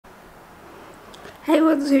Hey,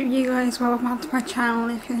 what's up you guys, welcome back to my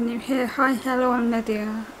channel. If you're new here, hi, hello, I'm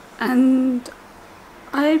Lydia, and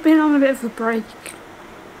I've been on a bit of a break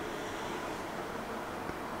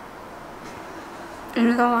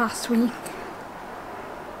in the last week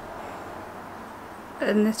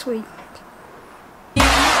and this week.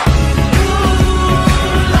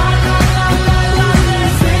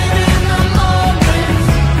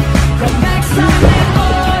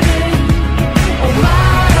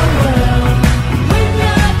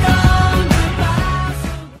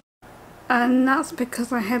 And that's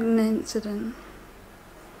because I had an incident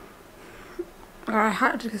where I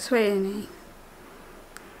had to go swimming.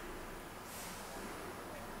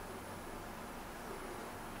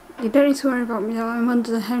 You don't need to worry about me though, I'm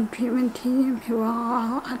under the home treatment team who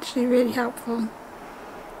are actually really helpful.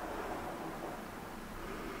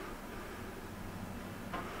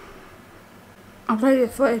 I'll play the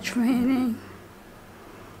footage from A&E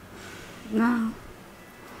now.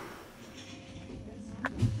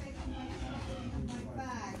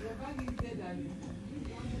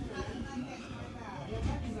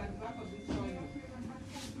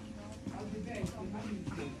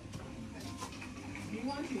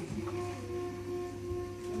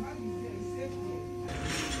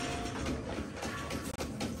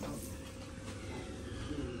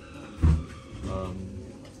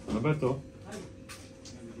 Roberto?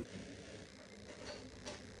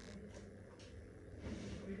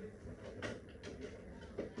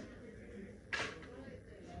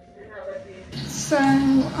 So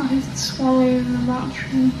I swallowed the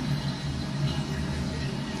battery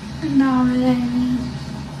and now I'm in.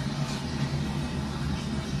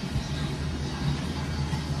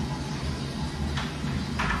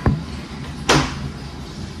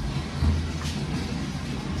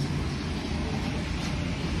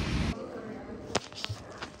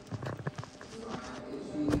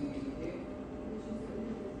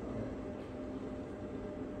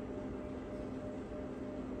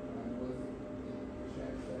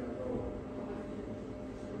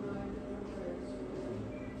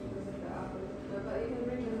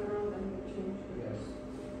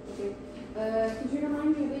 Could you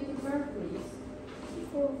remind me your date of birth, please?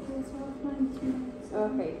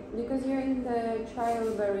 Okay, because you're in the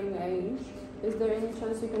childbearing age, is there any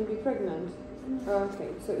chance you can be pregnant? Okay,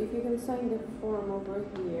 so if you can sign the form over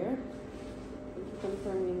here, to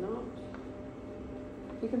confirm you're not.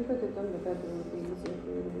 You can put it on the bed, it will be easier for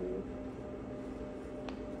you to read.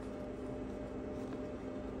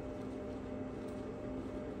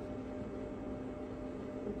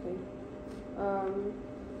 Okay.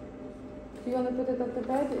 Do you want to put it at the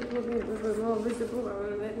bed? It will be a bit more visible. I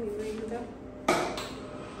will let me bring it up.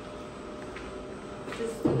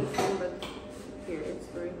 Just on the phone, but here it's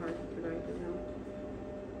very hard to write it out.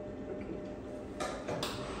 Okay.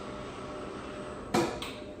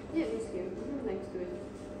 Yeah, it's here. Next to it.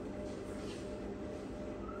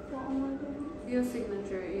 What am I doing? Your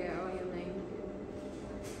signature, yeah, or your name.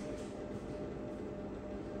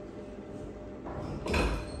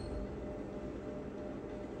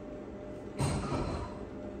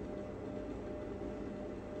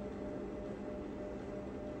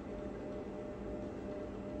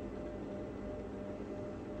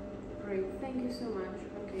 Great, thank you so much.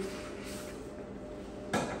 Okay.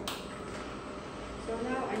 So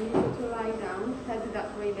now I need you to lie down, head that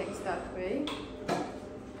way, legs that way. Flat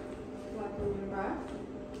on your back.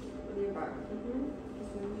 On your back.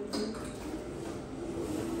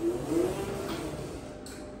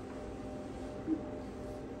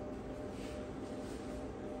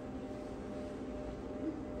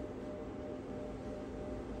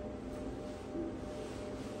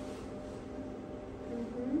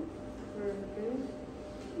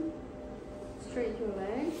 Straight your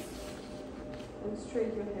legs and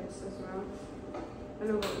straight your hips as well. A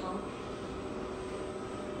little bit more.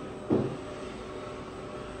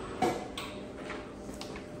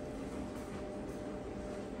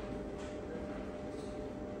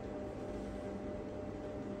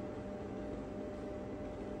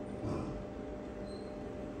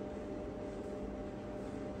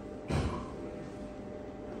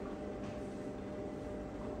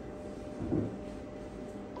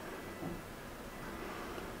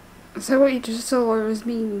 So what you just saw was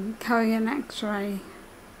me carrying an x-ray,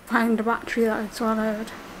 find a battery that I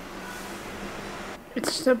swallowed.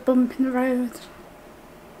 It's just a bump in the road.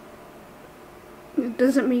 It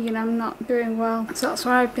doesn't mean I'm not doing well. So that's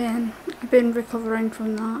where I've been recovering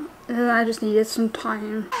from that. And then I just needed some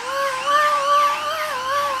time.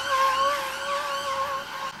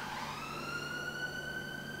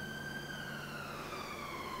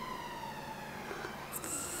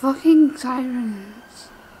 Fucking sirens.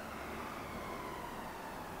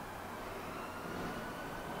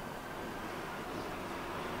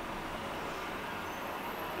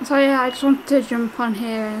 So yeah, I just wanted to jump on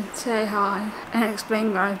here and say hi and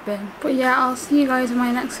explain where I've been. But yeah, I'll see you guys in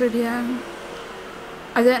my next video.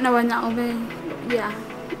 I don't know when that'll be. Yeah,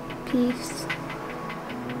 peace.